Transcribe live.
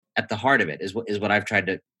at the heart of it is what I've tried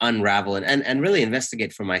to unravel and really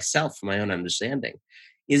investigate for myself, for my own understanding,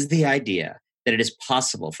 is the idea that it is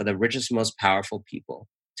possible for the richest, most powerful people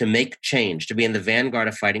to make change, to be in the vanguard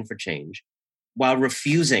of fighting for change, while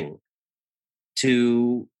refusing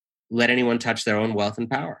to let anyone touch their own wealth and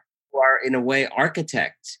power. Who are, in a way,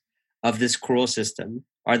 architects of this cruel system,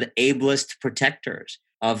 are the ablest protectors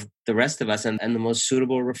of the rest of us and the most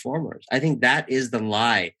suitable reformers. I think that is the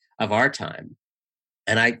lie of our time.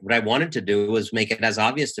 And what I wanted to do was make it as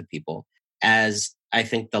obvious to people as I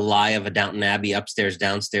think the lie of a Downton Abbey upstairs,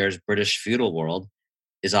 downstairs British feudal world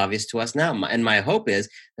is obvious to us now. And my hope is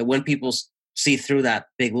that when people see through that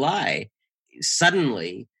big lie,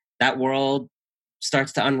 suddenly that world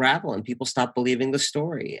starts to unravel and people stop believing the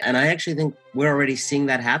story. And I actually think we're already seeing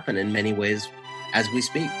that happen in many ways as we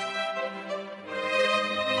speak.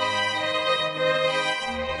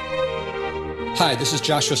 Hi, this is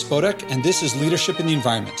Joshua Spodek, and this is Leadership in the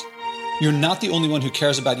Environment. You're not the only one who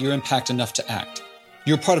cares about your impact enough to act.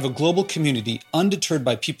 You're part of a global community undeterred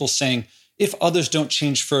by people saying, if others don't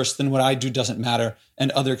change first, then what I do doesn't matter, and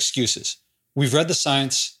other excuses. We've read the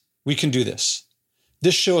science. We can do this.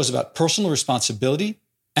 This show is about personal responsibility,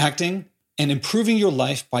 acting, and improving your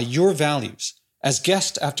life by your values. As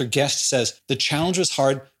guest after guest says, the challenge was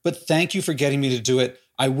hard, but thank you for getting me to do it.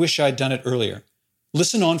 I wish I'd done it earlier.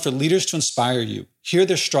 Listen on for leaders to inspire you, hear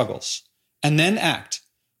their struggles, and then act.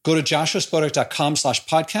 Go to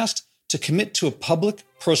joshuaspodek.com/podcast to commit to a public,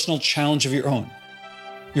 personal challenge of your own.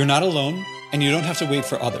 You're not alone, and you don't have to wait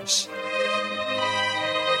for others.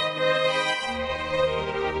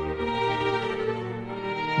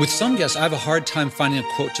 With some guests, I have a hard time finding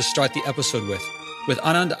a quote to start the episode with. With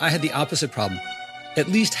Anand, I had the opposite problem. At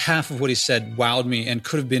least half of what he said wowed me and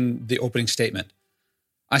could have been the opening statement.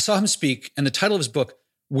 I saw him speak, and the title of his book,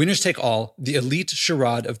 Winners Take All, The Elite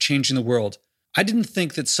Charade of Changing the World. I didn't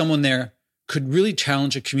think that someone there could really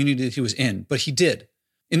challenge a community that he was in, but he did.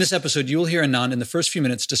 In this episode, you will hear Anand in the first few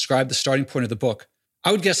minutes describe the starting point of the book.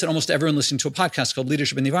 I would guess that almost everyone listening to a podcast called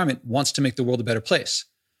Leadership in the Environment wants to make the world a better place.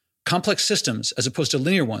 Complex systems, as opposed to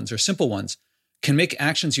linear ones or simple ones, can make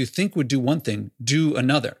actions you think would do one thing do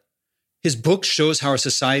another. His book shows how our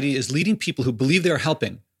society is leading people who believe they are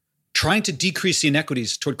helping, trying to decrease the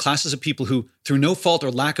inequities toward classes of people who, through no fault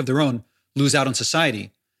or lack of their own, lose out on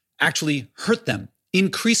society, actually hurt them,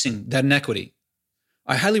 increasing that inequity.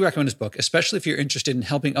 I highly recommend his book, especially if you're interested in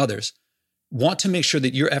helping others, want to make sure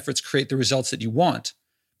that your efforts create the results that you want,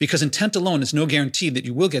 because intent alone is no guarantee that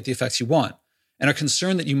you will get the effects you want, and are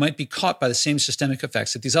concerned that you might be caught by the same systemic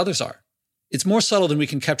effects that these others are. It's more subtle than we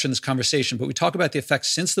can capture in this conversation, but we talk about the effects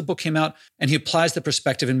since the book came out, and he applies the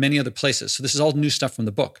perspective in many other places. So this is all new stuff from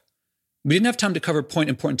the book. We didn't have time to cover a point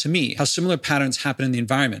important to me, how similar patterns happen in the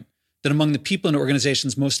environment, that among the people and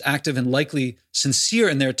organizations most active and likely sincere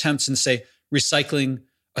in their attempts in, say, recycling,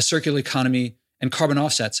 a circular economy, and carbon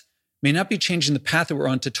offsets, may not be changing the path that we're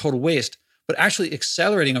on to total waste, but actually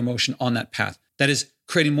accelerating our motion on that path. That is,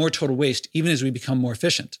 creating more total waste even as we become more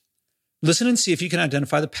efficient. Listen and see if you can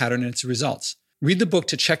identify the pattern and its results. Read the book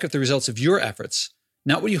to check if the results of your efforts,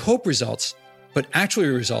 not what you hope results, but actual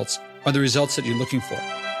results, are the results that you're looking for.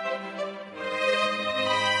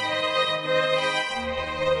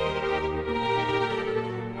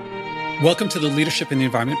 Welcome to the Leadership in the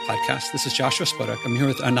Environment podcast. This is Joshua Spodek. I'm here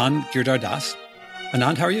with Anand Giridharadas.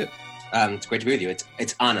 Anand, how are you? It's great to be with you.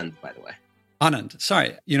 It's Anand, by the way. Anand.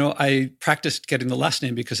 Sorry. I practiced getting the last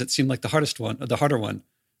name because it seemed like the harder one.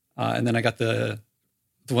 And then I got the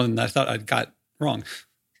one that I thought I'd got wrong.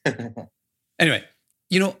 Anyway,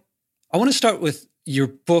 I want to start with your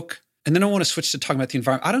book, and then I want to switch to talking about the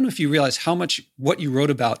environment. I don't know if you realize how much what you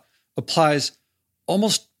wrote about applies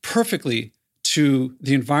almost perfectly to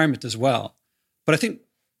the environment as well. But I think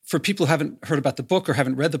for people who haven't heard about the book or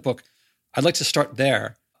haven't read the book, I'd like to start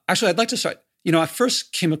there. Actually, I'd like to start, I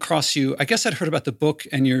first came across you, I guess I'd heard about the book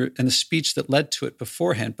and the speech that led to it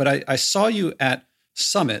beforehand, but I saw you at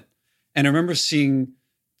Summit, and I remember seeing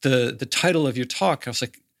the title of your talk. I was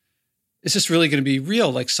like, is this really going to be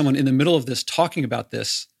real? Like someone in the middle of this talking about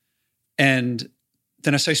this. And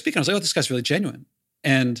then I saw you speak, and I was like, oh, this guy's really genuine.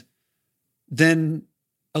 And then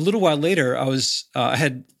a little while later, I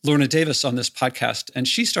had Lorna Davis on this podcast, and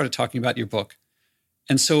she started talking about your book.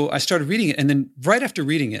 And so I started reading it. And then right after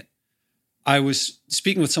reading it, I was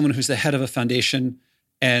speaking with someone who's the head of a foundation,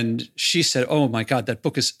 and she said, oh my God, that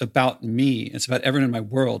book is about me. It's about everyone in my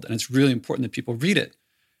world, and it's really important that people read it.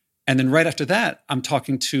 And then right after that, I'm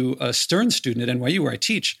talking to a Stern student at NYU where I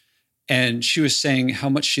teach, and she was saying how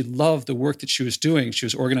much she loved the work that she was doing. She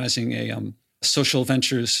was organizing a social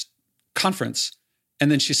ventures conference.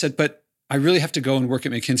 And then she said, but I really have to go and work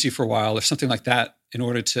at McKinsey for a while or something like that. in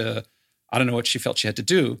order to, I don't know what she felt she had to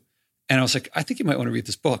do. And I was like, I think you might want to read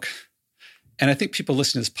this book. And I think people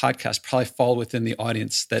listening to this podcast probably fall within the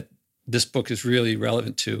audience that this book is really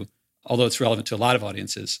relevant to, although it's relevant to a lot of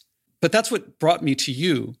audiences. But that's what brought me to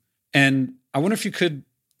you. And I wonder if you could,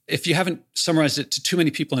 if you haven't summarized it to too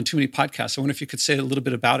many people on too many podcasts, I wonder if you could say a little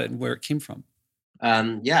bit about it and where it came from.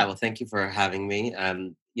 Yeah, well, thank you for having me.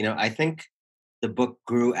 I think the book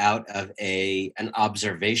grew out of an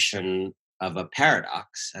observation of a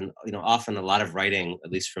paradox. And, often a lot of writing,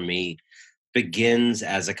 at least for me, begins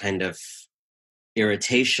as a kind of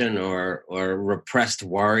irritation or repressed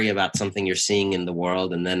worry about something you're seeing in the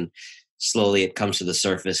world. And then slowly it comes to the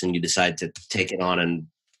surface and you decide to take it on and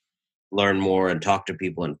learn more and talk to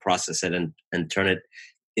people and process it and turn it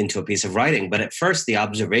into a piece of writing. But at first, the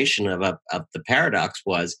observation of the paradox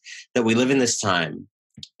was that we live in this time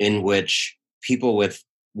in which people with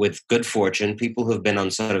good fortune, people who've been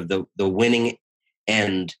on sort of the winning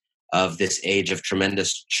end of this age of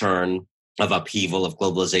tremendous churn, of upheaval, of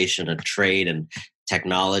globalization and trade and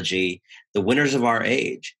technology, the winners of our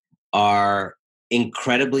age are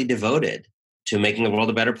incredibly devoted to making the world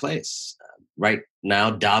a better place. Right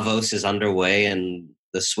now, Davos is underway in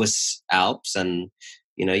the Swiss Alps, and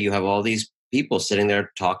you have all these people sitting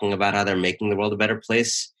there talking about how they're making the world a better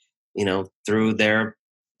place, through their,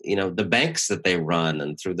 the banks that they run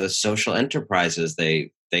and through the social enterprises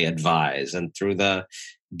they advise and through the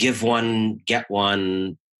give one, get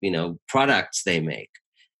one, products they make.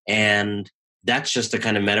 And that's just a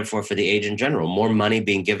kind of metaphor for the age in general. More money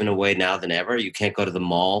being given away now than ever. You can't go to the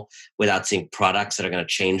mall without seeing products that are going to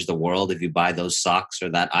change the world if you buy those socks or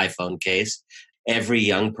that iPhone case. Every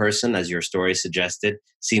young person, as your story suggested,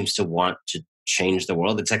 seems to want to change the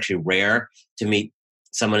world. It's actually rare to meet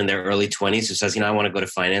someone in their early 20s who says, I want to go to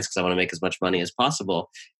finance because I want to make as much money as possible.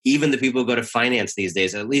 Even the people who go to finance these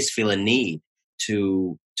days at least feel a need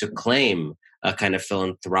to claim a kind of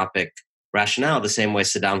philanthropic rationale, the same way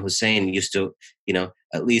Saddam Hussein used to,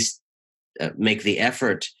 at least make the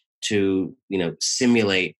effort to,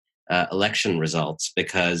 simulate election results,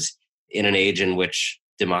 because in an age in which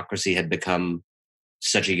democracy had become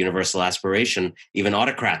such a universal aspiration, even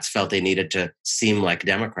autocrats felt they needed to seem like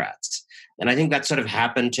Democrats. And I think that sort of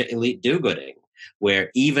happened to elite do-gooding, where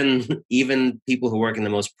even people who work in the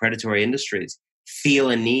most predatory industries feel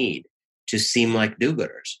a need to seem like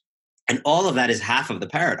do-gooders. And all of that is half of the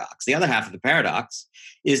paradox. The other half of the paradox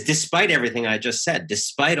is, despite everything I just said,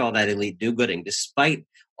 despite all that elite do-gooding, despite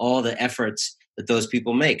all the efforts that those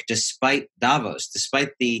people make, despite Davos, despite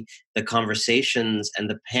the conversations and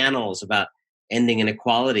the panels about ending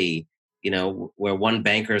inequality, where one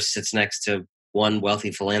banker sits next to one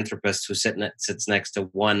wealthy philanthropist who sits next to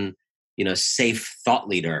one, safe thought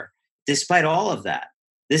leader. Despite all of that,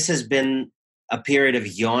 this has been a period of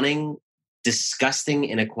yawning, disgusting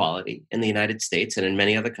inequality in the United States and in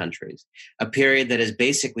many other countries, a period that has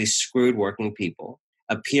basically screwed working people,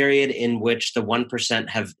 a period in which the 1%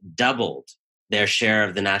 have doubled their share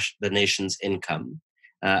of the nation's income,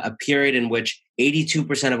 a period in which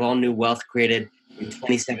 82% of all new wealth created in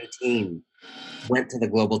 2017 went to the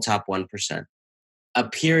global top 1%, a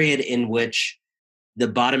period in which the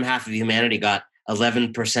bottom half of humanity got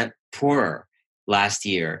 11% poorer last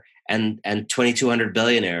year, and 2,200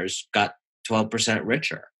 billionaires got 12%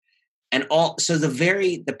 richer. And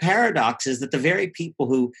the paradox is that the very people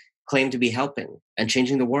who claim to be helping and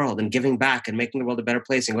changing the world and giving back and making the world a better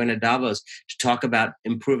place and going to Davos to talk about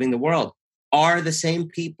improving the world are the same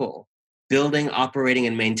people building, operating,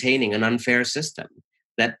 and maintaining an unfair system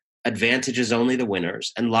that advantages only the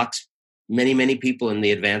winners and locks many, many people in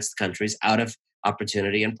the advanced countries out of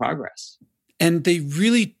opportunity and progress. And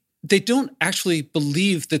they don't actually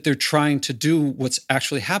believe that they're trying to do what's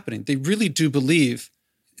actually happening. They really do believe.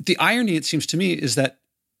 The irony, it seems to me, is that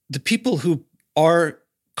the people who are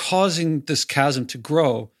causing this chasm to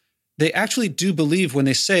grow, they actually do believe when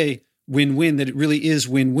they say win-win that it really is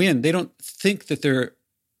win-win. They don't think that they're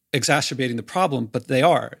exacerbating the problem, but they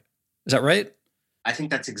are. Is that right? I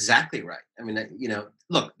think that's exactly right. I mean,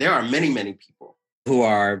 look, there are many, many people who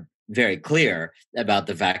are very clear about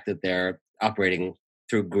the fact that they're operating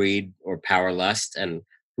through greed or power lust, and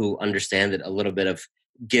who understand that a little bit of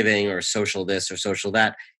giving or social this or social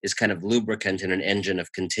that is kind of lubricant in an engine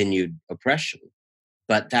of continued oppression.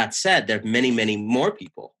 But that said, there are many, many more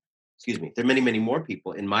people, there are many, many more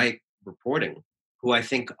people in my reporting who I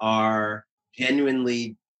think are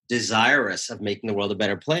genuinely desirous of making the world a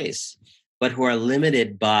better place, but who are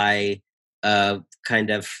limited by a kind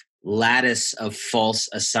of lattice of false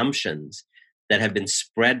assumptions that have been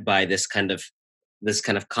spread by this kind of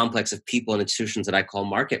complex of people and institutions that I call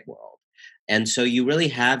market world. And so you really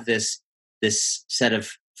have this this set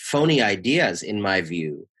of phony ideas, in my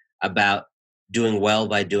view, about doing well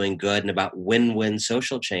by doing good and about win-win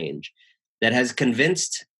social change that has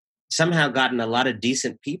somehow gotten a lot of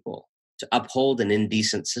decent people to uphold an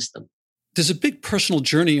indecent system. There's a big personal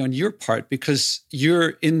journey on your part because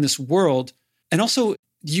you're in this world, and also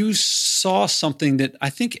you saw something that I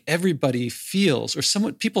think everybody feels or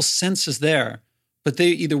somewhat people sense is there, but they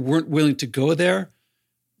either weren't willing to go there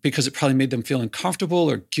because it probably made them feel uncomfortable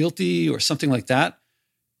or guilty or something like that.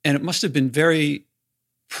 And it must have been very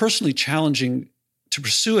personally challenging to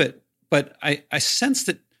pursue it. But I sense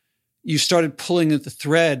that you started pulling at the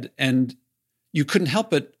thread and you couldn't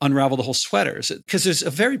help but unravel the whole sweater. Because there's a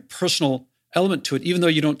very personal element to it, even though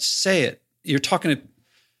you don't say it. You're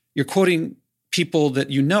quoting people that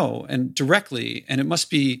you know and directly, and it must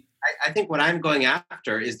be... I think what I'm going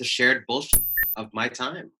after is the shared bullshit of my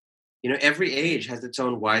time. Every age has its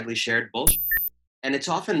own widely shared bullshit, and it's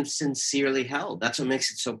often sincerely held. That's what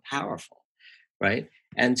makes it so powerful, right?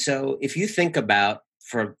 And so if you think about,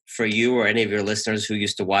 for you or any of your listeners who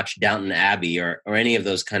used to watch Downton Abbey or any of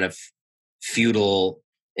those kind of feudal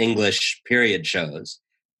English period shows,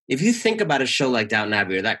 if you think about a show like Downton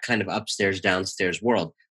Abbey or that kind of upstairs, downstairs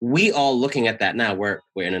world, we all looking at that now, we're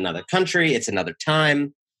in another country, it's another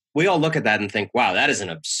time. We all look at that and think, wow, that is an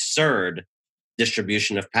absurd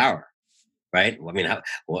distribution of power, right? I mean,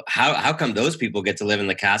 how come those people get to live in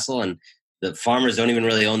the castle and the farmers don't even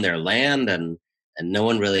really own their land and no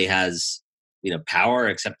one really has, power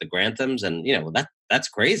except the Granthams? And, that's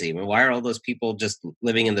crazy. I mean, why are all those people just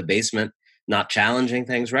living in the basement, not challenging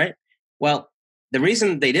things, right? Well, the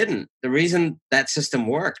reason that system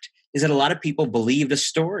worked is that a lot of people believed a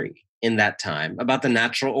story in that time about the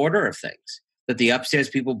natural order of things, that the upstairs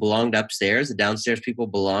people belonged upstairs, the downstairs people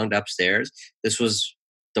belonged upstairs. This was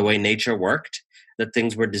the way nature worked, that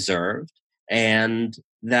things were deserved, and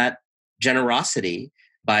that generosity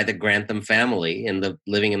by the Grantham family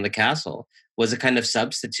living in the castle was a kind of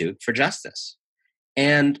substitute for justice.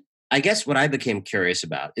 And I guess what I became curious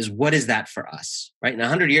about is, what is that for us, right? Now,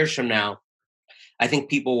 100 years from now, I think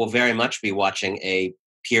people will very much be watching a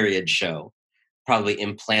period show, probably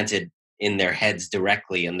implanted in their heads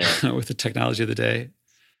directly in their with the technology of the day,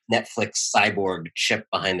 Netflix cyborg chip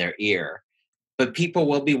behind their ear. But people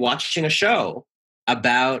will be watching a show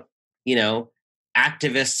about,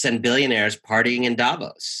 activists and billionaires partying in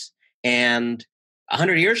Davos. And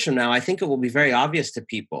 100 years from now, I think it will be very obvious to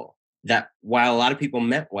people that while a lot of people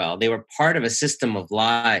meant well, they were part of a system of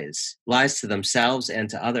lies to themselves and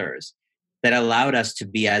to others, that allowed us to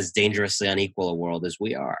be as dangerously unequal a world as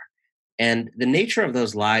we are. And the nature of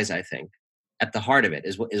those lies, I think, at the heart of it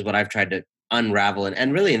is what I've tried to unravel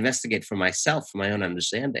and really investigate for myself, for my own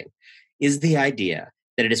understanding, is the idea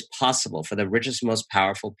that it is possible for the richest, most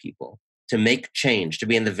powerful people to make change, to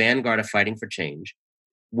be in the vanguard of fighting for change,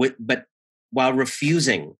 but while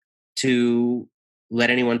refusing to let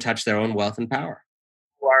anyone touch their own wealth and power,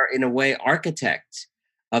 who are in a way architects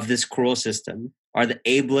of this cruel system, are the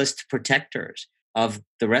ablest protectors of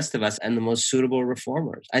the rest of us and the most suitable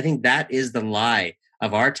reformers. I think that is the lie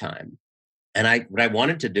of our time. And what I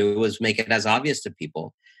wanted to do was make it as obvious to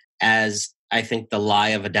people as I think the lie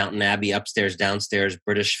of a Downton Abbey upstairs, downstairs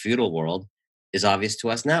British feudal world is obvious to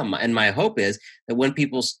us now. And my hope is that when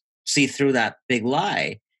people see through that big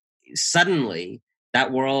lie, suddenly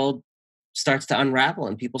that world starts to unravel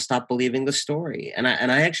and people stop believing the story. And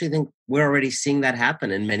I actually think we're already seeing that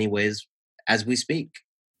happen in many ways as we speak.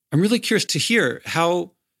 I'm really curious to hear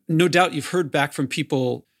how, no doubt you've heard back from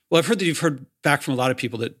people. Well, I've heard that you've heard back from a lot of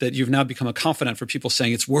people that you've now become a confidant for people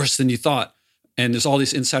saying it's worse than you thought. And there's all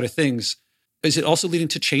these insider things. Is it also leading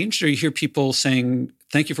to change? Or you hear people saying,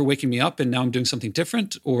 thank you for waking me up and now I'm doing something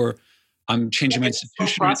different, or I'm changing my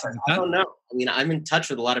institution? I don't know. I mean, I'm in touch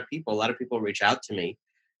with a lot of people. A lot of people reach out to me.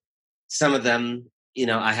 Some of them,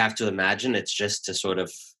 I have to imagine it's just to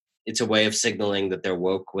it's a way of signaling that they're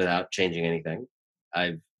woke without changing anything.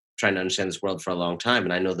 I've tried to understand this world for a long time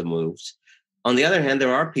and I know the moves. On the other hand,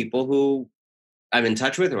 there are people who I'm in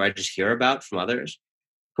touch with or I just hear about from others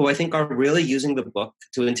who I think are really using the book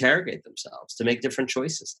to interrogate themselves, to make different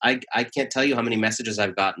choices. I can't tell you how many messages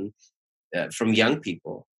I've gotten from young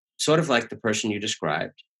people, sort of like the person you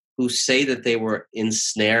described, who say that they were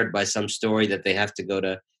ensnared by some story that they have to go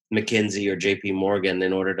to McKinsey or JP Morgan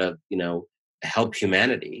in order to, help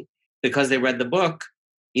humanity, because they read the book,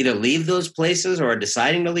 either leave those places or are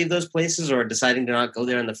deciding to leave those places or deciding to not go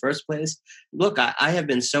there in the first place. Look, I have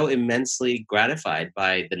been so immensely gratified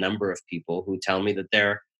by the number of people who tell me that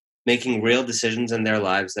they're making real decisions in their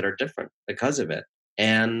lives that are different because of it.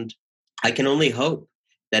 And I can only hope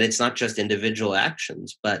that it's not just individual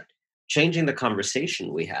actions, but changing the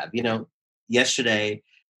conversation we have. yesterday,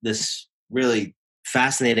 this really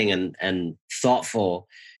fascinating and thoughtful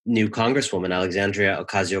new Congresswoman, Alexandria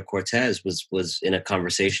Ocasio-Cortez, was in a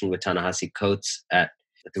conversation with Ta-Nehisi Coates at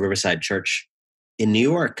the Riverside Church in New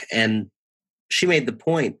York. And she made the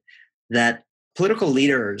point that political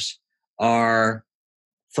leaders are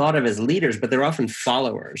thought of as leaders, but they're often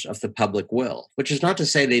followers of the public will, which is not to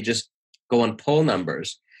say they just go on poll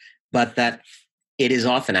numbers, but that it is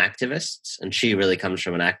often activists. And she really comes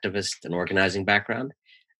from an activist and organizing background.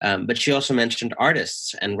 But she also mentioned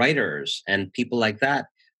artists and writers and people like that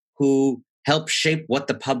who help shape what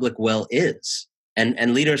the public will is.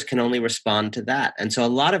 And leaders can only respond to that. And so a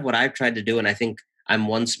lot of what I've tried to do, and I think I'm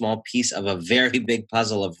one small piece of a very big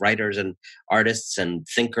puzzle of writers and artists and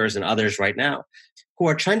thinkers and others right now, who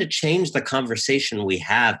are trying to change the conversation we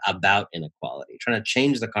have about inequality, trying to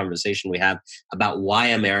change the conversation we have about why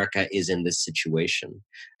America is in this situation,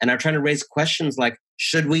 and are trying to raise questions like,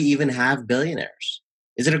 should we even have billionaires?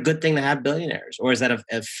 Is it a good thing to have billionaires? Or is that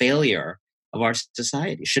a failure of our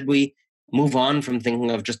society? Should we move on from thinking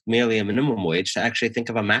of just merely a minimum wage to actually think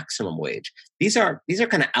of a maximum wage? These are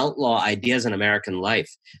kind of outlaw ideas in American life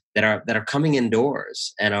that are coming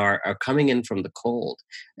indoors and are coming in from the cold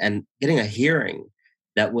and getting a hearing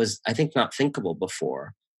that was, I think, not thinkable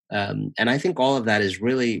before. And I think all of that is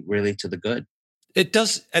really, really to the good. It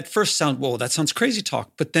does at first sound, whoa, that sounds crazy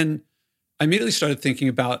talk. But then I immediately started thinking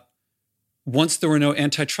about once there were no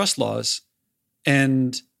antitrust laws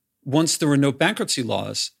and once there were no bankruptcy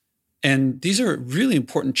laws, and these are really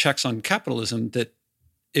important checks on capitalism, that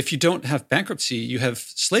if you don't have bankruptcy, you have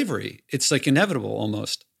slavery. It's like inevitable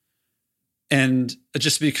almost. And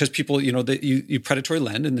just because people, you predatory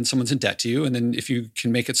lend and then someone's in debt to you. And then if you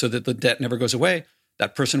can make it so that the debt never goes away,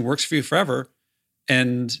 that person works for you forever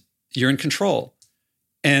and you're in control.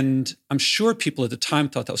 And I'm sure people at the time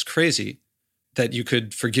thought that was crazy, that you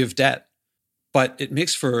could forgive debt. But it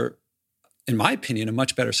makes for, in my opinion, a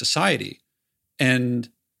much better society. And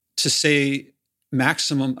to say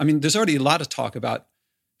maximum, I mean, there's already a lot of talk about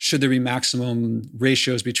should there be maximum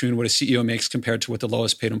ratios between what a CEO makes compared to what the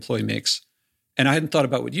lowest paid employee makes. And I hadn't thought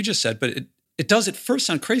about what you just said, but it does at first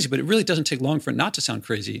sound crazy, but it really doesn't take long for it not to sound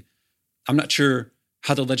crazy. I'm not sure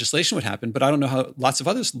how the legislation would happen, but I don't know how lots of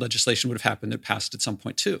other legislation would have happened that passed at some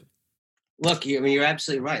point too. Look, you're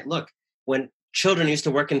absolutely right. Look, when children used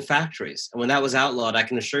to work in factories, and when that was outlawed, I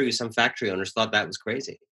can assure you some factory owners thought that was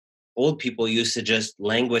crazy. Old people used to just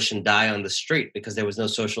languish and die on the street because there was no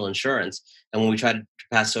social insurance. And when we tried to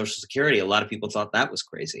pass Social Security, a lot of people thought that was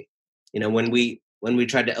crazy. When we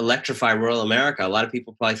tried to electrify rural America, a lot of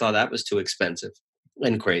people probably thought that was too expensive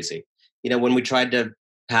and crazy. When we tried to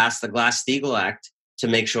pass the Glass-Steagall Act to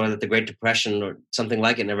make sure that the Great Depression or something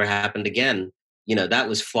like it never happened again, that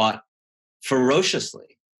was fought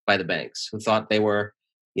ferociously by the banks who thought they were,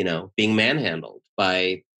 being manhandled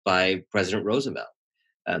by President Roosevelt.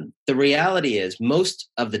 The reality is most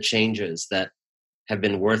of the changes that have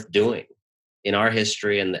been worth doing in our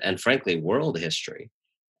history and frankly, world history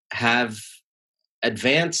have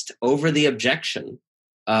advanced over the objection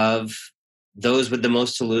of those with the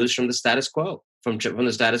most to lose from the status quo, from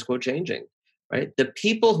the status quo changing, right? The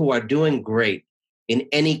people who are doing great in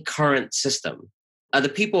any current system are the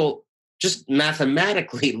people just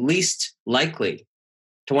mathematically least likely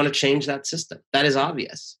to want to change that system. That is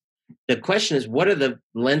obvious. The question is, what are the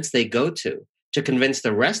lengths they go to convince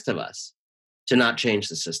the rest of us to not change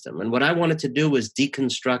the system? And what I wanted to do was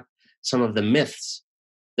deconstruct some of the myths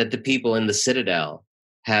that the people in the Citadel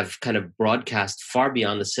have kind of broadcast far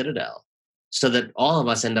beyond the Citadel, so that all of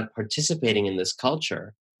us end up participating in this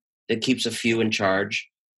culture that keeps a few in charge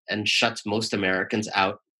and shuts most Americans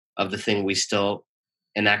out of the thing we still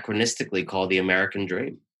anachronistically call the American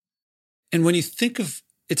dream. And when you think of,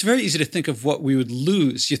 it's very easy to think of what we would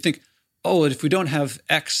lose. You think, oh, if we don't have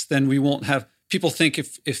X, then we won't have, people think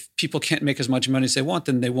if people can't make as much money as they want,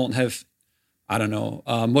 then they won't have,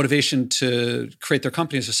 motivation to create their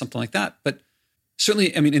companies or something like that. But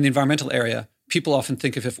certainly, in the environmental area, people often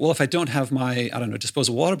think of if I don't have my,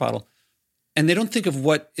 disposable water bottle, and they don't think of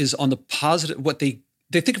what is on the positive, what they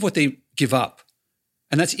think of what they give up.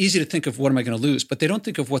 And that's easy to think of, what am I going to lose? But they don't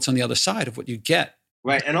think of what's on the other side of what you get.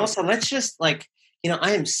 Right. And also, let's just I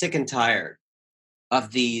am sick and tired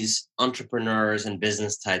of these entrepreneurs and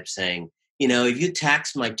business types saying, if you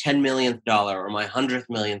tax my $10 millionth or my $100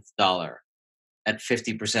 millionth at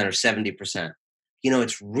 50% or 70%,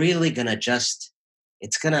 it's really going to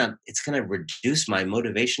it's going to reduce my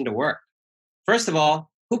motivation to work. First of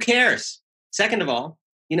all, who cares? Second of all,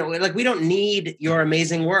 we don't need your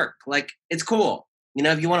amazing work. It's cool.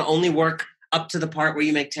 If you want to only work up to the part where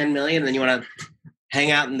you make 10 million, then you want to hang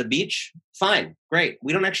out on the beach, fine, great.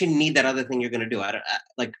 We don't actually need that other thing you're going to do.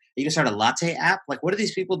 Like, you can start a latte app. Like, what are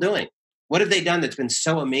these people doing? What have they done that's been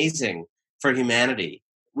so amazing for humanity?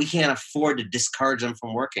 We can't afford to discourage them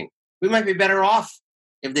from working. We might be better off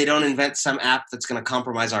if they don't invent some app that's going to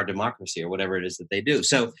compromise our democracy or whatever it is that they do.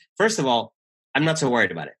 So first of all, I'm not so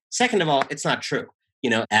worried about it. Second of all, it's not true.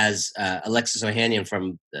 As Alexis Ohanian,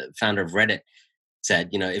 from the founder of Reddit, said,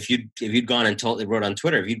 if you'd gone and wrote on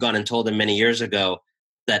Twitter, if you'd gone and told him many years ago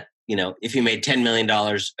that, if he made $10 million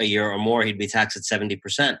a year or more, he'd be taxed at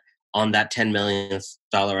 70% on that $10 millionth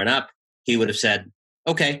dollar and up, he would have said,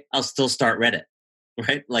 okay, I'll still start Reddit,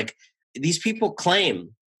 right? Like, these people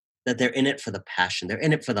claim that they're in it for the passion. They're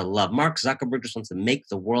in it for the love. Mark Zuckerberg just wants to make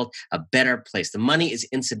the world a better place. The money is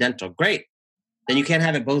incidental. Great. Then you can't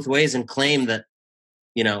have it both ways and claim that,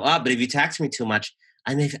 but if you tax me too much,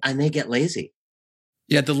 I may get lazy.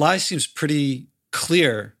 Yeah, the lie seems pretty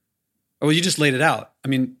clear. Well, you just laid it out. I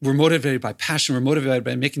mean, we're motivated by passion. We're motivated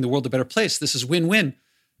by making the world a better place. This is win-win.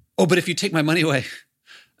 Oh, but if you take my money away,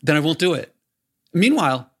 then I won't do it.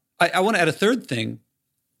 Meanwhile, I want to add a third thing,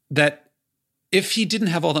 that if he didn't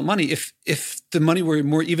have all that money, if the money were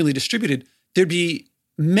more evenly distributed, there'd be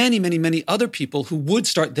many, many, many other people who would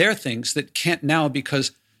start their things that can't now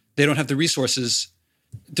because they don't have the resources.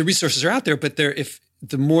 The resources are out there, but if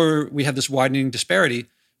the more we have this widening disparity,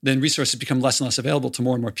 then resources become less and less available to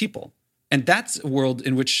more and more people. And that's a world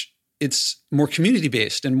in which it's more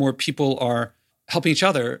community-based and more people are helping each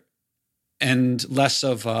other and less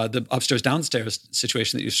of the upstairs, downstairs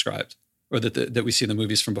situation that you described, or that we see in the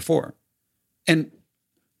movies from before. And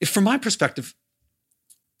from my perspective,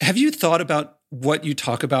 have you thought about what you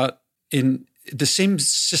talk about in the same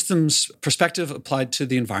systems perspective applied to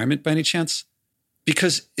the environment by any chance?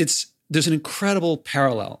 Because there's an incredible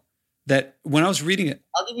parallel that when I was reading it.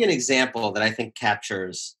 I'll give you an example that I think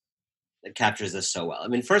captures this so well. I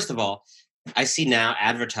mean, first of all, I see now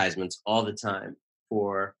advertisements all the time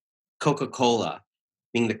for Coca-Cola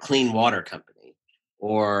being the clean water company,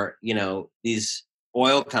 or, these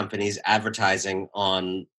oil companies advertising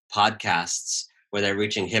on podcasts where they're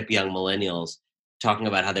reaching hip young millennials, talking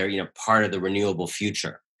about how they're, part of the renewable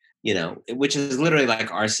future, which is literally like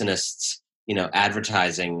arsonists,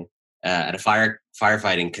 advertising at a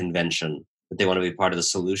firefighting convention that they want to be part of the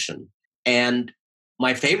solution. And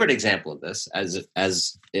my favorite example of this,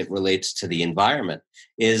 as it relates to the environment,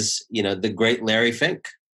 is, the great Larry Fink.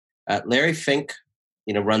 Larry Fink,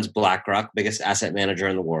 runs BlackRock, biggest asset manager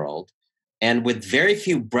in the world. And with very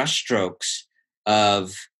few brushstrokes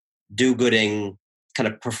of do-gooding, kind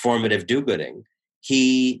of performative do-gooding,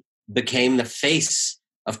 he became the face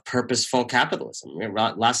of purposeful capitalism.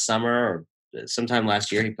 Last summer or sometime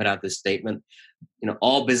last year, he put out this statement,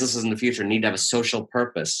 all businesses in the future need to have a social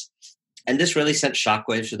purpose. And this really sent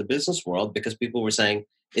shockwaves to the business world, because people were saying,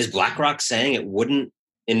 is BlackRock saying it wouldn't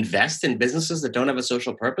invest in businesses that don't have a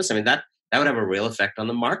social purpose? I mean, that would have a real effect on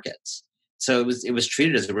the markets. So it was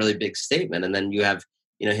treated as a really big statement. And then you have,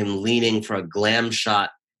 him leaning for a glam shot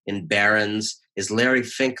in Barron's. Is Larry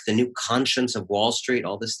Fink the new conscience of Wall Street?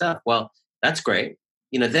 All this stuff. Well, that's great.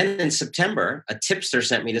 Then in September, a tipster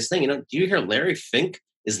sent me this thing. Do you hear Larry Fink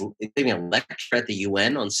is giving a lecture at the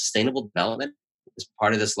UN on sustainable development as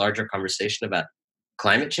part of this larger conversation about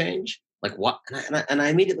climate change? Like, what? And I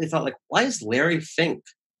immediately thought, like, why is Larry Fink,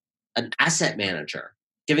 an asset manager,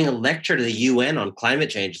 giving a lecture to the UN on climate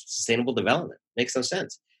change and sustainable development? Makes no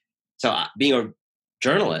sense. So being a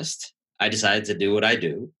journalist, I decided to do what I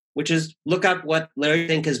do, which is look up what Larry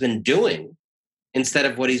Fink has been doing instead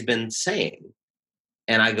of what he's been saying.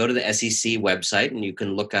 And I go to the SEC website, and you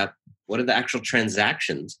can look up what are the actual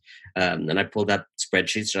transactions. And I pulled up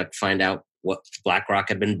spreadsheets to find out what BlackRock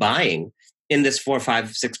had been buying in this 4,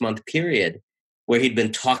 5, 6 month period, where he'd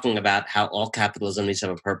been talking about how all capitalism needs to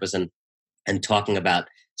have a purpose and talking about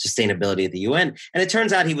sustainability at the UN. And it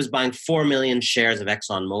turns out he was buying 4 million shares of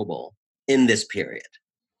ExxonMobil in this period,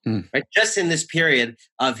 right? Just in this period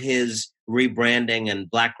of his rebranding and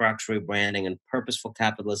BlackRock's rebranding and purposeful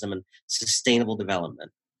capitalism and sustainable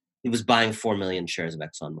development, he was buying 4 million shares of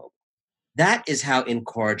ExxonMobil. That is how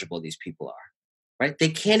incorrigible these people are, right? They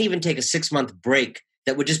can't even take a 6-month break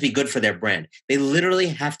that would just be good for their brand. They literally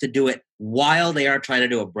have to do it while they are trying to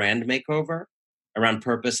do a brand makeover around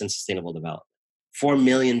purpose and sustainable development. 4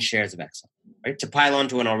 million shares of Exxon, right? To pile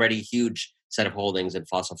onto an already huge set of holdings in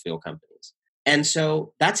fossil fuel companies. And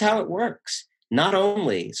so that's how it works. Not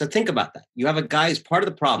only, so think about that. You have a guy who's part of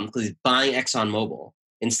the problem because he's buying ExxonMobil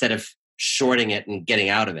instead of shorting it and getting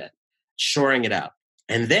out of it, shoring it out.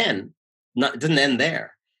 And then, it doesn't end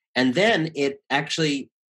there. And then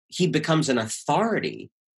he becomes an authority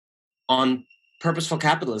on purposeful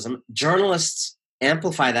capitalism. Journalists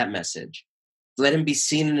amplify that message, let him be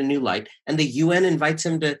seen in a new light. And the UN invites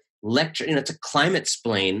him to lecture, to climate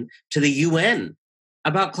splain to the UN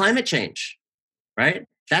about climate change, right?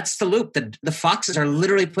 That's the loop. The foxes are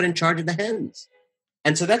literally put in charge of the hens.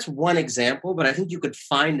 And so that's one example, but I think you could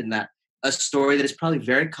find in that a story that is probably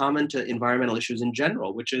very common to environmental issues in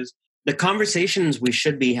general, which is the conversations we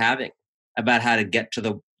should be having about how to get to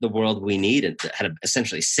the world we need and how to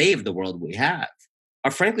essentially save the world we have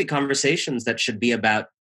are frankly conversations that should be about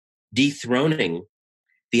dethroning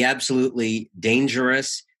the absolutely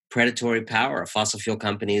dangerous predatory power of fossil fuel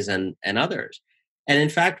companies and others. And in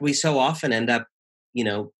fact, we so often end up,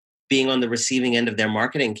 being on the receiving end of their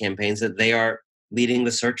marketing campaigns that they are leading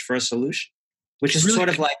the search for a solution, which is sort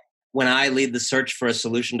of like when I lead the search for a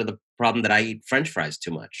solution to the problem that I eat French fries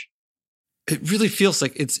too much. It really feels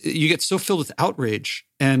like you get so filled with outrage,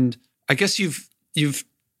 and I guess you've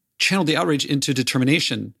channeled the outrage into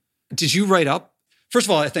determination. Did you write up? First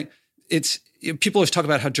of all, I think people always talk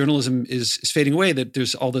about how journalism is fading away. That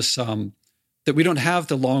there's all this that we don't have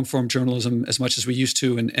the long form journalism as much as we used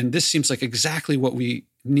to, and this seems like exactly what we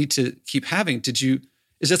need to keep having.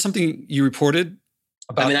 Is that something you reported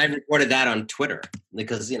about? I mean, I reported that on Twitter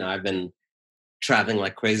because I've been traveling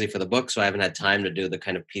like crazy for the book, so I haven't had time to do the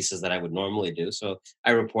kind of pieces that I would normally do. So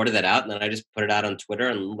I reported that out, and then I just put it out on Twitter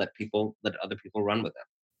and let other people run with it.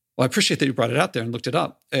 Well, I appreciate that you brought it out there and looked it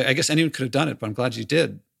up. I guess anyone could have done it, but I'm glad you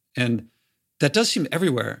did. And that does seem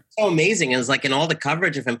everywhere. So amazing. It was like in all the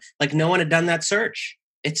coverage of him, like no one had done that search.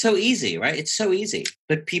 It's so easy, right? It's so easy.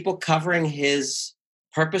 But people covering his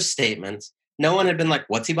purpose statements, no one had been like,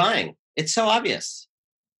 what's he buying? It's so obvious.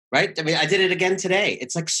 Right? I mean, I did it again today.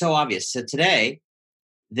 It's like so obvious. So today,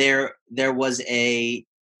 there was a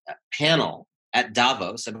panel at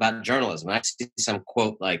Davos about journalism. I see some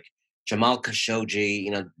quote like Jamal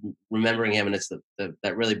Khashoggi, remembering him, and it's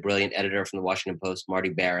that really brilliant editor from the Washington Post, Marty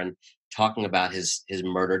Baron, talking about his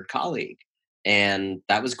murdered colleague, and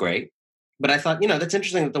that was great. But I thought, that's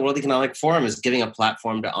interesting that the World Economic Forum is giving a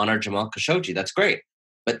platform to honor Jamal Khashoggi. That's great.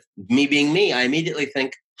 But me being me, I immediately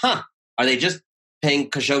think, are they just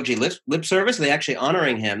paying Khashoggi lip service? Are they actually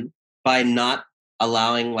honoring him by not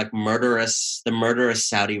allowing the murderous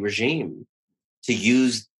Saudi regime to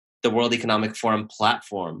use the World Economic Forum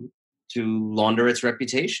platform to launder its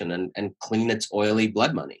reputation and clean its oily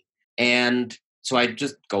blood money? And so I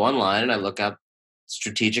just go online and I look up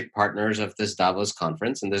strategic partners of this Davos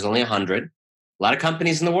conference, and there's only 100. A lot of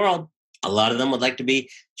companies in the world. A lot of them would like to be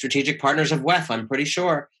strategic partners of WEF, I'm pretty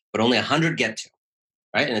sure, but only 100 get to,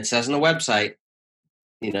 right? And it says on the website,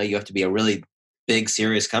 you have to be a really big,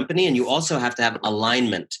 serious company, and you also have to have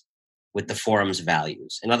alignment with the forum's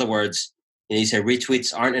values. In other words, you say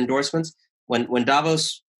retweets aren't endorsements. When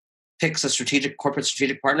Davos picks a corporate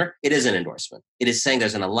strategic partner, it is an endorsement. It is saying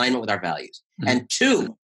there's an alignment with our values. Mm-hmm. And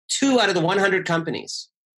two out of the 100 companies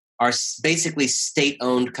are basically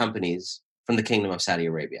state-owned companies from the Kingdom of Saudi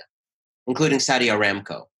Arabia, including Saudi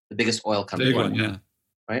Aramco, the biggest oil company. Big one, yeah.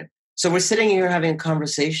 Right? So we're sitting here having a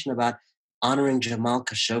conversation about honoring Jamal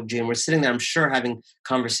Khashoggi, and we're sitting there, I'm sure, having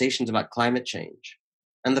conversations about climate change.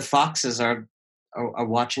 And the foxes are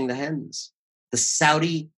watching the hens. The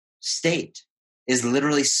Saudi state is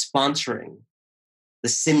literally sponsoring the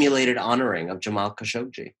simulated honoring of Jamal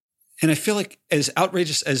Khashoggi. And I feel like, as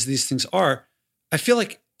outrageous as these things are, I feel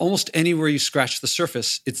like almost anywhere you scratch the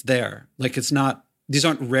surface, it's there. Like these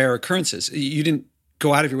aren't rare occurrences. You didn't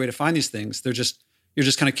go out of your way to find these things. You're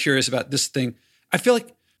just kind of curious about this thing. I feel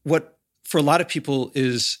like what for a lot of people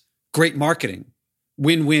is great marketing,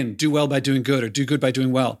 win-win, do well by doing good or do good by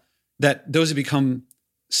doing well, that those have become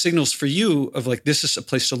signals for you of like, this is a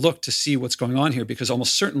place to look to see what's going on here, because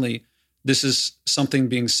almost certainly this is something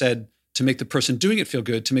being said to make the person doing it feel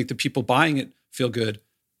good, to make the people buying it feel good,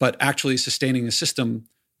 but actually sustaining a system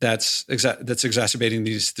that's exacerbating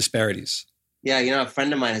these disparities. Yeah, a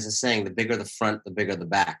friend of mine has a saying, the bigger the front, the bigger the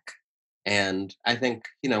back. And I think,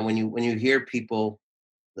 when you hear people,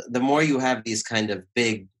 the more you have these kind of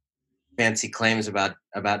big, fancy claims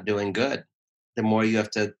about doing good, the more you have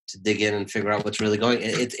to dig in and figure out what's really going.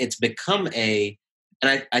 It's become and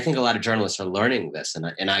I think a lot of journalists are learning this,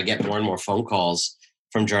 and I get more and more phone calls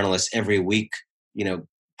from journalists every week,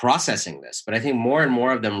 processing this. But I think more and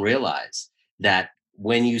more of them realize that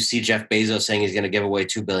when you see Jeff Bezos saying he's going to give away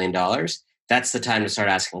 $2 billion, that's the time to start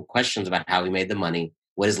asking questions about how he made the money,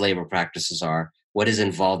 what his labor practices are, what his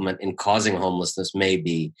involvement in causing homelessness may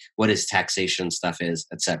be, what his taxation stuff is,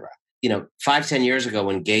 et cetera. 5-10 years ago,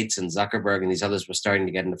 when Gates and Zuckerberg and these others were starting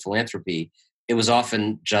to get into philanthropy, it was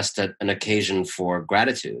often just an occasion for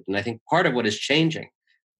gratitude. And I think part of what is changing,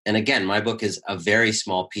 and again, my book is a very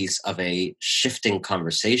small piece of a shifting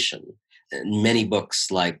conversation many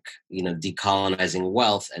books like, Decolonizing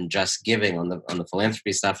Wealth and Just Giving on the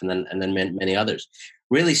philanthropy stuff, and then many others,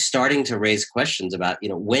 really starting to raise questions about,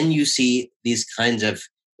 when you see these kinds of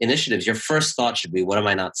initiatives, your first thought should be, what am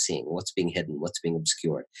I not seeing? What's being hidden? What's being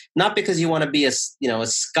obscured? Not because you want to be a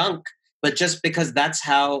skunk, but just because that's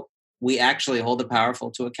how we actually hold the powerful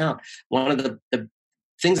to account. One of the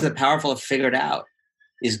things the powerful have figured out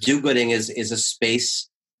is do-gooding is a space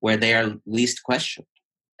where they are least questioned.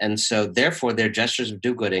 And so therefore their gestures of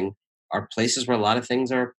do-gooding are places where a lot of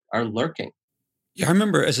things are lurking. Yeah, I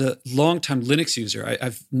remember as a longtime Linux user,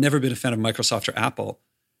 I've never been a fan of Microsoft or Apple.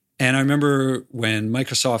 And I remember when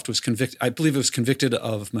Microsoft was convicted, I believe it was convicted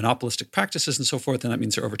of monopolistic practices and so forth, and that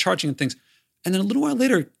means they're overcharging and things. And then a little while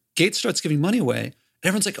later, Gates starts giving money away, and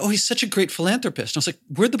everyone's like, oh, he's such a great philanthropist. And I was like,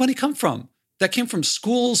 where'd the money come from? That came from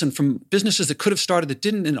schools and from businesses that could have started that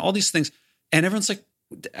didn't, and all these things. And everyone's like,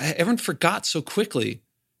 everyone forgot so quickly.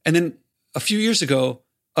 And then a few years ago,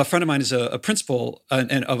 a friend of mine is a principal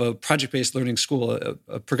of a project-based learning school,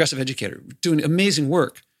 a progressive educator, doing amazing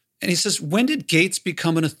work. And he says, when did Gates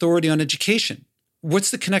become an authority on education?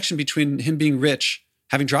 What's the connection between him being rich,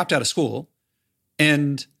 having dropped out of school,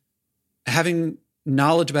 and having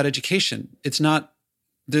knowledge about education? It's not,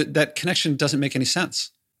 that connection doesn't make any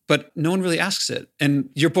sense. But no one really asks it.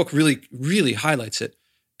 And your book really, really highlights it.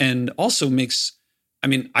 And also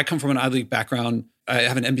I come from an Ivy League background. I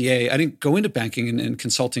have an MBA. I didn't go into banking and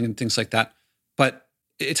consulting and things like that. But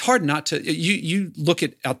it's hard not to, you look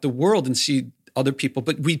at the world and see other people,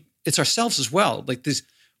 but it's ourselves as well. Like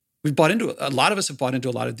a lot of us have bought into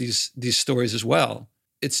a lot of these stories as well.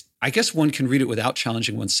 I guess one can read it without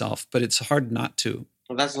challenging oneself, but it's hard not to.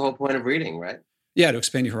 Well, that's the whole point of reading, right? Yeah, to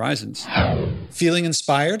expand your horizons. Feeling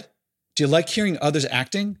inspired? Do you like hearing others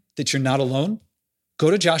acting that you're not alone?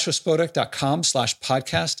 Go to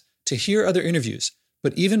joshuaspodek.com/podcast to hear other interviews,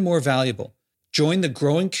 but even more valuable, join the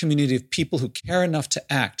growing community of people who care enough to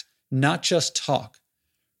act, not just talk.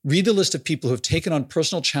 Read the list of people who have taken on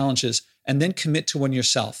personal challenges and then commit to one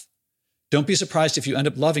yourself. Don't be surprised if you end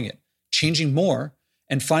up loving it, changing more,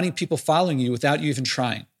 and finding people following you without you even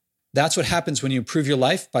trying. That's what happens when you improve your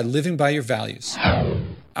life by living by your values.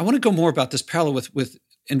 I want to go more about this parallel with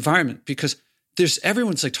environment, because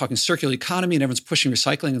everyone's like talking circular economy and everyone's pushing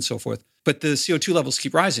recycling and so forth, but the CO2 levels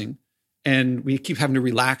keep rising and we keep having to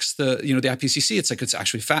relax the IPCC. It's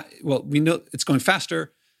actually we know it's going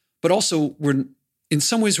faster, but also in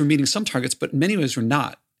some ways we're meeting some targets, but in many ways we're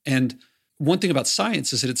not. And one thing about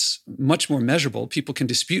science is that it's much more measurable. People can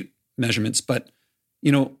dispute measurements, but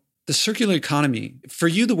the circular economy, for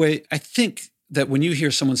you, the way I think that when you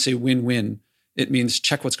hear someone say win-win, it means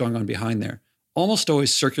check what's going on behind there. Almost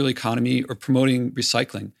always circular economy or promoting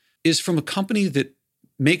recycling is from a company that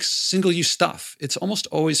makes single-use stuff. It's almost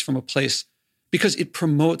always from a place because it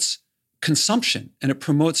promotes consumption and it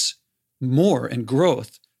promotes more and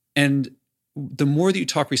growth. And the more that you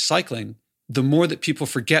talk recycling, the more that people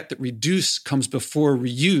forget that reduce comes before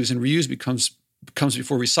reuse and reuse comes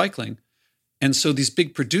before recycling. And so these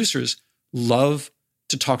big producers love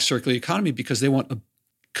to talk circular economy because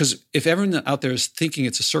because if everyone out there is thinking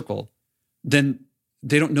it's a circle, then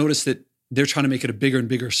they don't notice that they're trying to make it a bigger and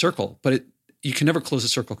bigger circle. But you can never close a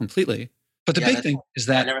circle completely. But the big thing is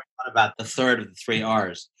that I never thought about the third of the 3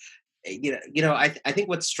 R's. I think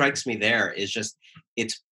what strikes me there is just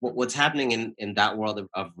it's what's happening in that world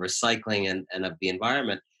of recycling and of the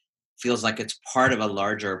environment feels like it's part of a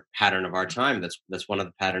larger pattern of our time. That's one of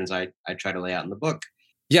the patterns I try to lay out in the book.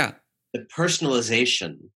 Yeah. The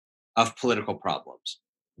personalization of political problems,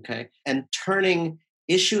 okay? And turning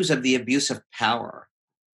issues of the abuse of power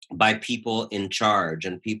by people in charge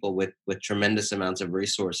and people with tremendous amounts of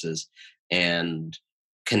resources and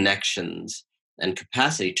connections and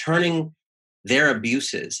capacity, turning their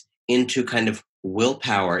abuses into kind of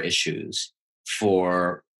willpower issues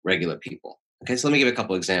for regular people. Okay, so let me give a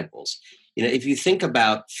couple examples. If you think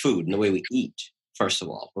about food and the way we eat, first of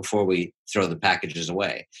all, before we throw the packages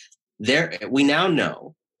away, we now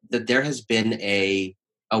know that there has been a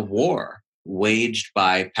war waged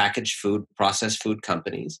by packaged food, processed food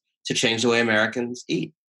companies to change the way Americans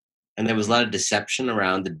eat. And there was a lot of deception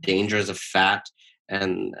around the dangers of fat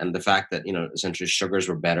and the fact that, essentially sugars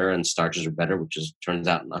were better and starches were better, which turns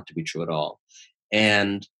out not to be true at all.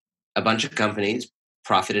 And a bunch of companies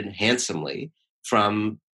profited handsomely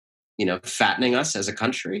from, fattening us as a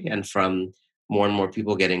country and from more and more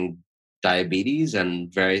people getting diabetes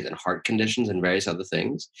and heart conditions and various other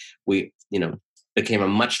things. We, became a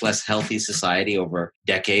much less healthy society over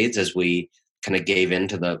decades as we kind of gave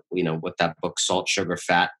into the, what that book, Salt, Sugar,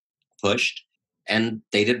 Fat, pushed. And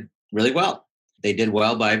they did really well. They did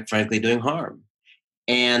well by, frankly, doing harm.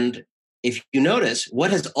 And if you notice,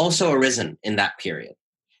 what has also arisen in that period?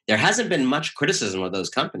 There hasn't been much criticism of those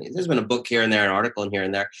companies. There's been a book here and there, an article here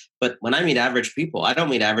and there. But when I meet average people, I don't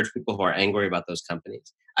meet average people who are angry about those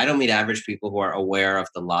companies. I don't meet average people who are aware of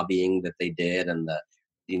the lobbying that they did and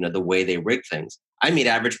the way they rig things. I meet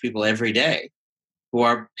average people every day who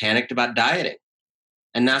are panicked about dieting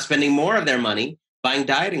and now spending more of their money buying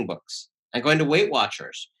dieting books and going to Weight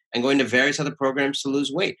Watchers and going to various other programs to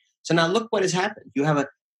lose weight. So now look what has happened. You have a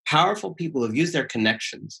powerful people who've used their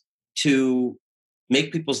connections to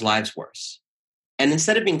make people's lives worse. And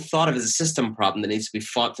instead of being thought of as a system problem that needs to be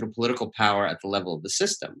fought through political power at the level of the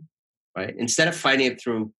system, right? Instead of fighting it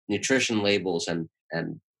through nutrition labels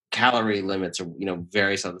and calorie limits or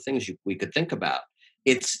various other things we could think about,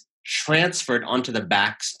 it's transferred onto the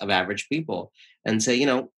backs of average people and say,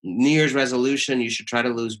 New Year's resolution, you should try to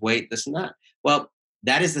lose weight, this and that. Well,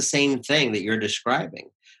 that is the same thing that you're describing,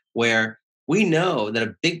 where we know that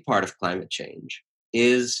a big part of climate change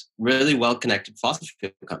is really well-connected fossil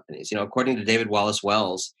fuel companies. According to David Wallace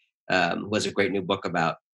Wells, who has a great new book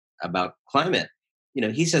about climate,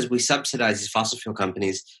 he says we subsidize these fossil fuel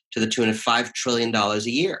companies to the tune of $5 trillion a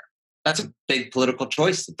year. That's a big political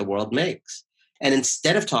choice that the world makes. And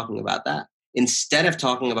instead of talking about that, instead of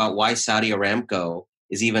talking about why Saudi Aramco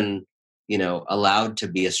is even, allowed to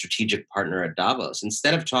be a strategic partner at Davos,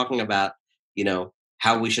 instead of talking about,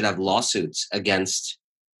 how we should have lawsuits against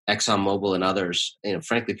ExxonMobil and others,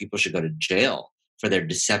 frankly, people should go to jail for their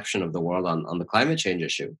deception of the world on the climate change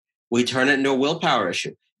issue. We turn it into a willpower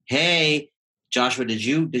issue. Hey, Joshua, did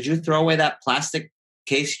you throw away that plastic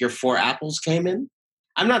case your 4 apples came in?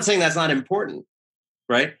 I'm not saying that's not important,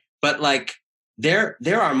 right? But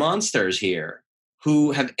there are monsters here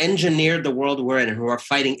who have engineered the world we're in and who are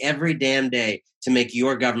fighting every damn day to make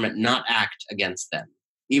your government not act against them,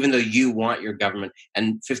 even though you want your government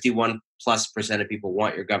and 51+% of people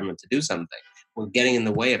want your government to do something. We're getting in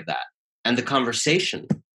the way of that. And the conversation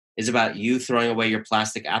is about you throwing away your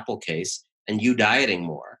plastic apple case and you dieting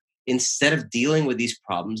more, instead of dealing with these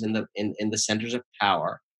problems in the centers of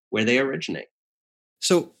power where they originate.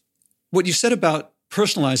 So what you said about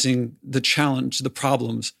personalizing the challenge, the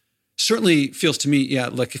problems, certainly feels to me,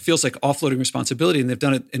 like it feels like offloading responsibility. And they've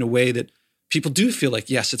done it in a way that people do feel like,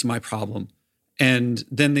 yes, it's my problem. And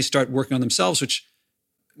then they start working on themselves, which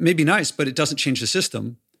may be nice, but it doesn't change the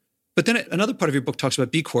system. But then another part of your book talks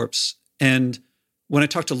about B Corps. And when I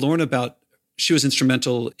talked to Lorna about, she was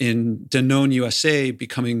instrumental in Danone USA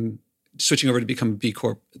switching over to become a B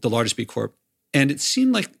Corp, the largest B Corp. And it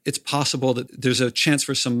seemed like it's possible that there's a chance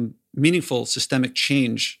for some meaningful systemic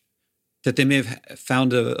change, that they may have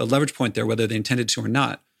found a leverage point there, whether they intended to or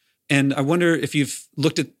not. And I wonder if you've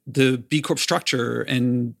looked at the B Corp structure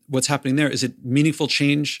and what's happening there. Is it meaningful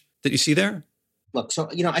change that you see there? Look, so,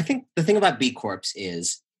 I think the thing about B Corps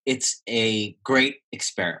is it's a great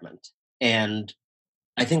experiment. And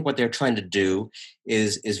I think what they're trying to do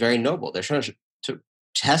is very noble. They're trying to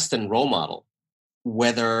test and role model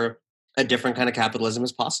whether a different kind of capitalism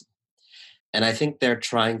is possible. And I think they're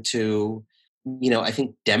trying to,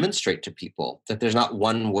 demonstrate to people that there's not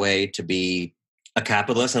one way to be a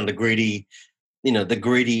capitalist, and the greedy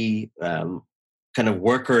kind of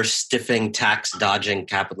worker stiffing, tax dodging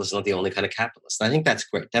capitalist is not the only kind of capitalist. And I think that's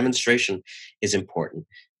great. Demonstration is important.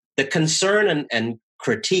 The concern and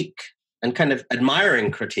critique and kind of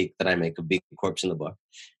admiring critique that I make of B Corps in the book,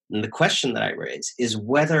 and the question that I raise is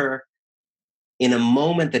whether in a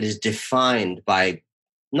moment that is defined by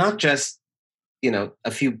not just, a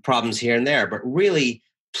few problems here and there, but really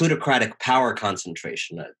plutocratic power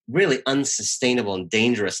concentration, a really unsustainable and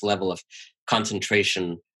dangerous level of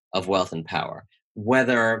concentration of wealth and power,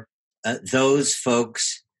 whether those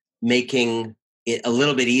folks making it a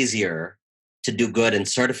little bit easier to do good and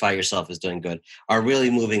certify yourself as doing good are really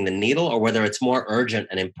moving the needle, or whether it's more urgent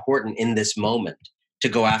and important in this moment to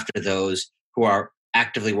go after those who are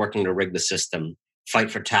actively working to rig the system, fight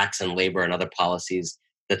for tax and labor and other policies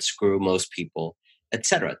that screw most people, et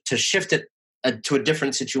cetera, to shift it to a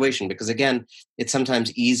different situation. Because again, it's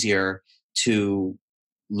sometimes easier to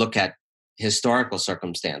look at historical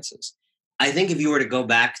circumstances. I think if you were to go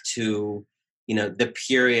back to, the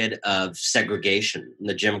period of segregation in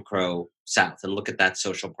the Jim Crow South and look at that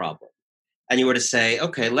social problem, and you were to say,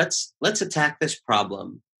 okay, let's attack this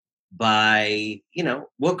problem by,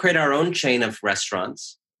 we'll create our own chain of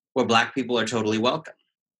restaurants where Black people are totally welcome.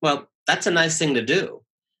 Well, that's a nice thing to do.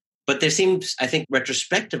 But there seems, I think,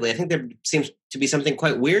 retrospectively, there seems to be something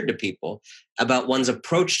quite weird to people about one's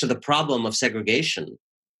approach to the problem of segregation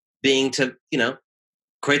being to,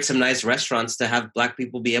 create some nice restaurants to have Black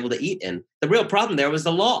people be able to eat in. The real problem there was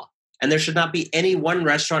the law. And there should not be any one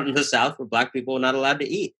restaurant in the South where Black people are not allowed to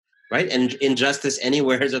eat. right? And injustice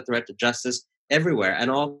anywhere is a threat to justice everywhere, and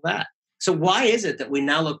all that. So why is it that we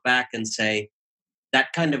now look back and say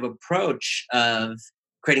that kind of approach of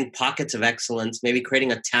creating pockets of excellence, maybe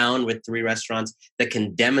creating a town with 3 restaurants that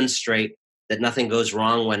can demonstrate that nothing goes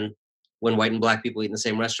wrong when white and black people eat in the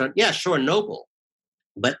same restaurant? Yeah, sure, noble.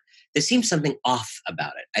 But there seems something off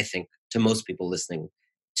about it, I think, to most people listening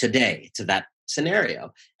today to that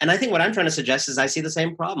scenario. And I think what I'm trying to suggest is I see the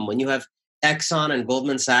same problem. When you have Exxon and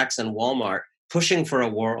Goldman Sachs and Walmart pushing for a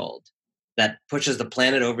world that pushes the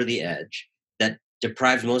planet over the edge, that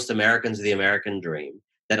deprives most Americans of the American dream,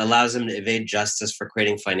 that allows them to evade justice for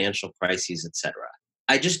creating financial crises, et cetera.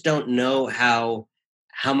 I just don't know how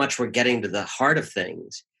much we're getting to the heart of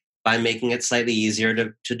things by making it slightly easier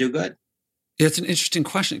to do good. Yeah, it's an interesting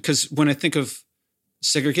question, because when I think of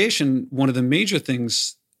segregation, one of the major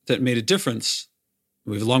things that made a difference,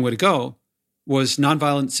 we have a long way to go, was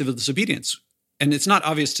nonviolent civil disobedience. And it's not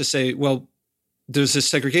obvious to say, well, there's this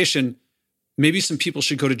segregation, maybe some people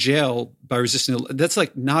should go to jail by resisting. That's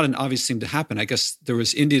like not an obvious thing to happen. I guess there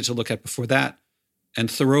was India to look at before that,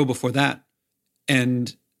 and Thoreau before that.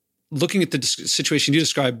 And looking at the situation you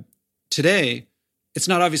described today, it's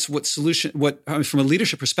not obvious what solution, from a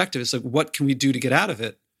leadership perspective, it's like, what can we do to get out of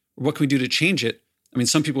it? Or what can we do to change it? I mean,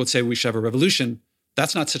 some people would say we should have a revolution.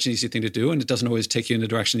 That's not such an easy thing to do, and it doesn't always take you in the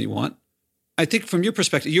direction that you want. I think from your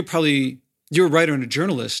perspective, you're a writer and a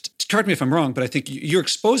journalist. Correct me if I'm wrong, but I think you're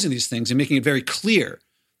exposing these things and making it very clear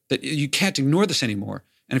that you can't ignore this anymore.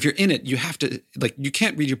 And if you're in it, you have to, you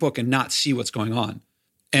can't read your book and not see what's going on.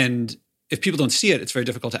 And if people don't see it, it's very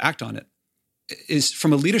difficult to act on it. Is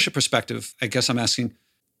from a leadership perspective, I guess I'm asking,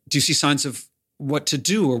 do you see signs of what to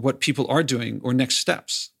do or what people are doing or next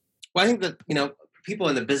steps? Well, I think that, people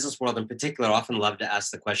in the business world in particular often love to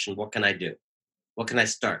ask the question, what can I do? What can I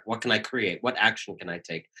start? What can I create? What action can I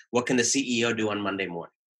take? What can the CEO do on Monday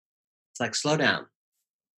morning? It's like, slow down.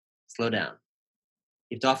 Slow down.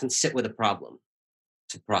 You have to often sit with a problem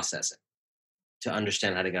to process it, to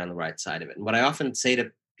understand how to get on the right side of it. And what I often say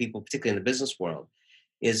to people, particularly in the business world,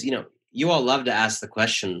 is, you all love to ask the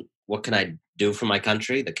question, what can I do for my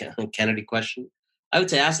country? The Kennedy question. I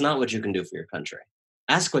would say, ask not what you can do for your country.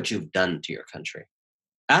 Ask what you've done to your country.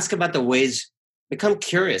 Ask about the ways, become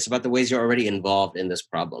curious about the ways you're already involved in this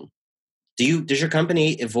problem. Does your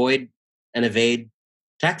company avoid and evade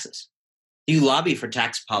taxes? Do you lobby for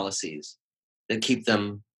tax policies that keep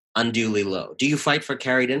them unduly low? Do you fight for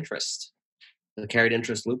carried interest, the carried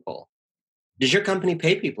interest loophole? Does your company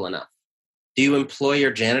pay people enough? Do you employ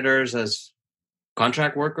your janitors as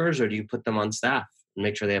contract workers, or do you put them on staff and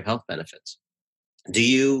make sure they have health benefits? Do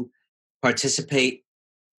you participate,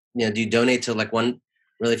 do you donate to one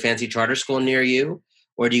really fancy charter school near you?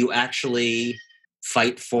 Or do you actually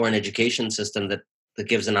fight for an education system that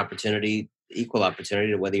gives an opportunity, equal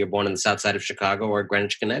opportunity, to whether you're born on the south side of Chicago or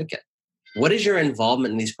Greenwich, Connecticut? What is your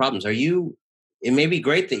involvement in these problems? It may be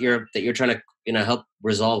great that you're trying to, help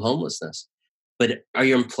resolve homelessness, but are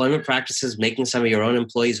your employment practices making some of your own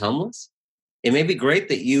employees homeless? It may be great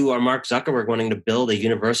that you are Mark Zuckerberg wanting to build a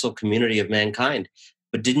universal community of mankind,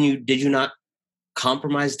 but did you not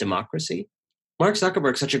compromise democracy? Mark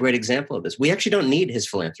Zuckerberg's such a great example of this. We actually don't need his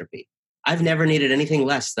philanthropy. I've never needed anything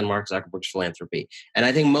less than Mark Zuckerberg's philanthropy. And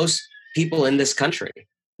I think most people in this country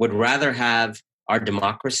would rather have our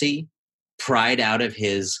democracy pried out of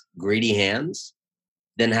his greedy hands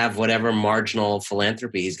than have whatever marginal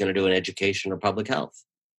philanthropy he's going to do in education or public health.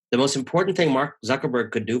 The most important thing Mark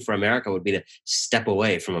Zuckerberg could do for America would be to step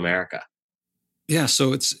away from America. Yeah,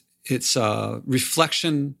 so it's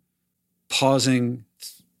reflection, pausing,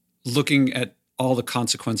 looking at all the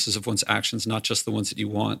consequences of one's actions, not just the ones that you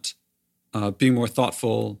want, being more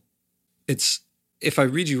thoughtful. If I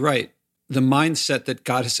read you right, the mindset that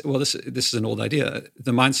got us, this is an old idea,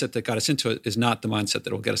 the mindset that got us into it is not the mindset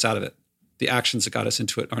that will get us out of it. The actions that got us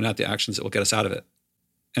into it are not the actions that will get us out of it.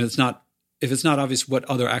 And if it's not obvious what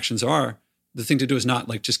other actions are, the thing to do is not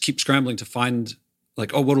just keep scrambling to find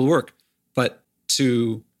what'll work, but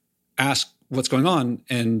to ask what's going on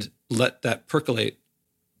and let that percolate.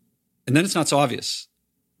 And then it's not so obvious,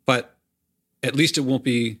 but at least it won't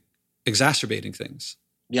be exacerbating things.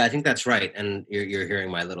 Yeah, I think that's right. And you're hearing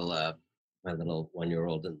my little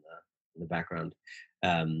 1-year-old in the background.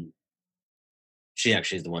 She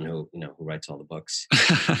actually is the one who writes all the books.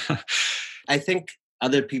 I think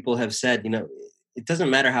other people have said, it doesn't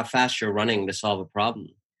matter how fast you're running to solve a problem,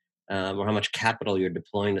 or how much capital you're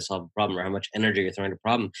deploying to solve a problem, or how much energy you're throwing at a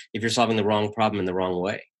problem, if you're solving the wrong problem in the wrong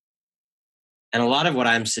way. And a lot of what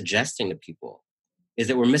I'm suggesting to people is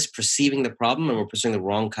that we're misperceiving the problem and we're pursuing the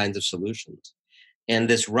wrong kinds of solutions. And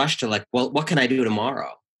this rush to what can I do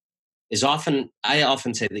tomorrow is often, I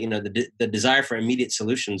often say that, the desire for immediate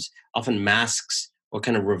solutions often masks or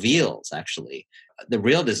kind of reveals actually the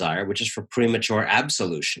real desire, which is for premature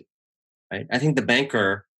absolution, right? I think the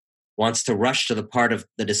banker wants to rush to the part of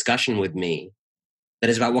the discussion with me that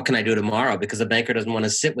is about what can I do tomorrow, because the banker doesn't want to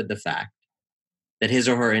sit with the fact that his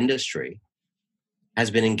or her industry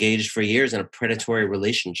has been engaged for years in a predatory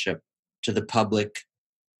relationship to the public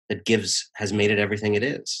that has made it everything it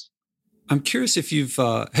is. I'm curious if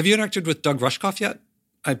have you interacted with Doug Rushkoff yet?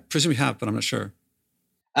 I presume you have, but I'm not sure.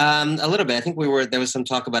 A little bit. I think there was some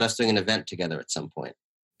talk about us doing an event together at some point.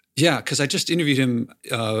 Yeah, because I just interviewed him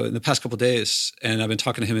in the past couple of days, and I've been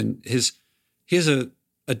talking to him, and he has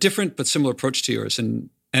a different but similar approach to yours, and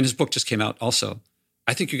his book just came out also.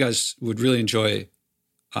 I think you guys would really enjoy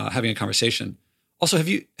having a conversation. Also, have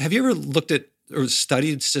you ever looked at or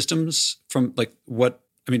studied systems from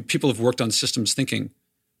people have worked on systems thinking,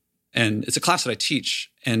 and it's a class that I teach,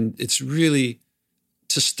 and it's really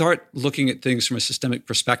to start looking at things from a systemic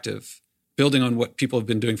perspective, building on what people have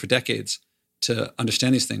been doing for decades to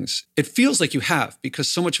understand these things. It feels like you have, because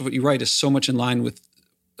so much of what you write is so much in line with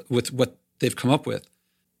what they've come up with.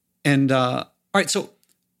 And all right, so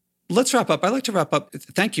let's wrap up. I like to wrap up.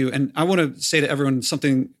 Thank you. And I want to say to everyone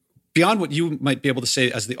something beyond what you might be able to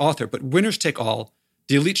say as the author, but Winners Take All,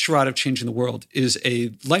 The Elite Charade of Changing the World is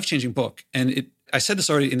a life-changing book. And I said this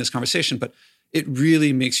already in this conversation, but it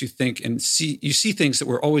really makes you think and you see things that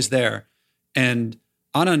were always there. And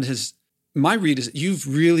Anand my read is that you've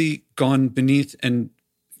really gone beneath and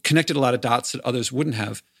connected a lot of dots that others wouldn't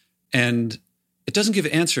have. And it doesn't give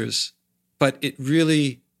answers, but it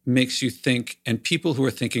really makes you think. And people who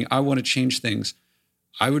are thinking, I want to change things,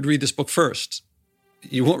 I would read this book first.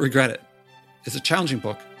 You won't regret it. It's a challenging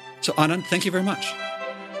book. So Anand, thank you very much.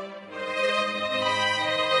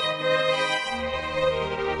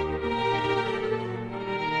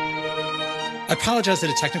 I apologize that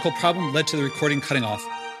a technical problem led to the recording cutting off,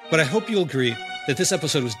 but I hope you'll agree that this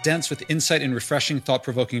episode was dense with insight and refreshing,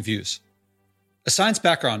 thought-provoking views. A science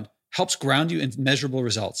background helps ground you in measurable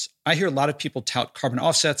results. I hear a lot of people tout carbon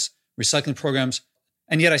offsets, recycling programs,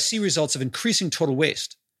 and yet I see results of increasing total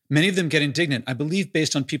waste. Many of them get indignant, I believe,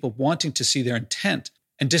 based on people wanting to see their intent,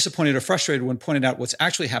 and disappointed or frustrated when pointed out what's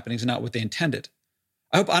actually happening is not what they intended.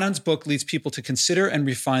 I hope Anand's book leads people to consider and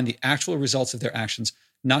refine the actual results of their actions,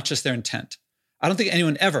 not just their intent. I don't think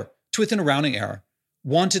anyone ever, to within a rounding error,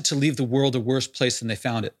 wanted to leave the world a worse place than they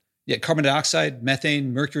found it. Yet carbon dioxide,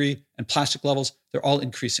 methane, mercury, and plastic levels, they're all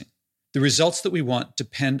increasing. The results that we want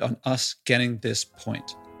depend on us getting this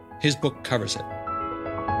point. His book covers it.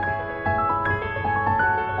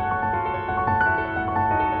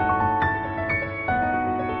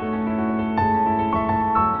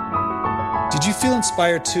 Did you feel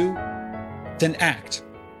inspired too? Then act.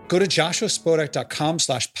 Go to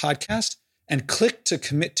joshuaspodek.com/podcast and click to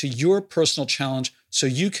commit to your personal challenge so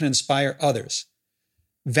you can inspire others.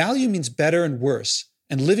 Value means better and worse,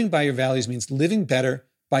 and living by your values means living better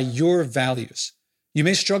by your values. You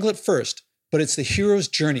may struggle at first, but it's the hero's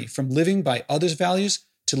journey from living by others' values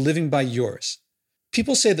to living by yours.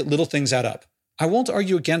 People say that little things add up. I won't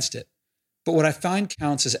argue against it, but what I find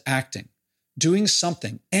counts is acting. Doing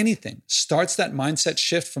something, anything, starts that mindset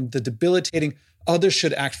shift from the debilitating others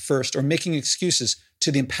should act first or making excuses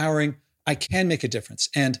to the empowering I can make a difference,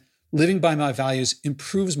 and living by my values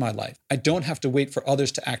improves my life. I don't have to wait for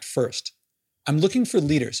others to act first. I'm looking for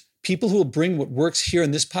leaders, people who will bring what works here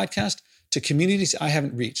in this podcast to communities I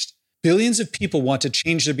haven't reached. Billions of people want to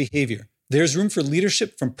change their behavior. There's room for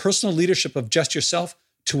leadership, from personal leadership of just yourself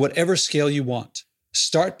to whatever scale you want.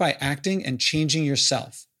 Start by acting and changing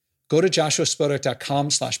yourself. Go to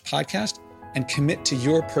joshuaspodek.com/podcast and commit to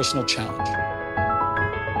your personal challenge.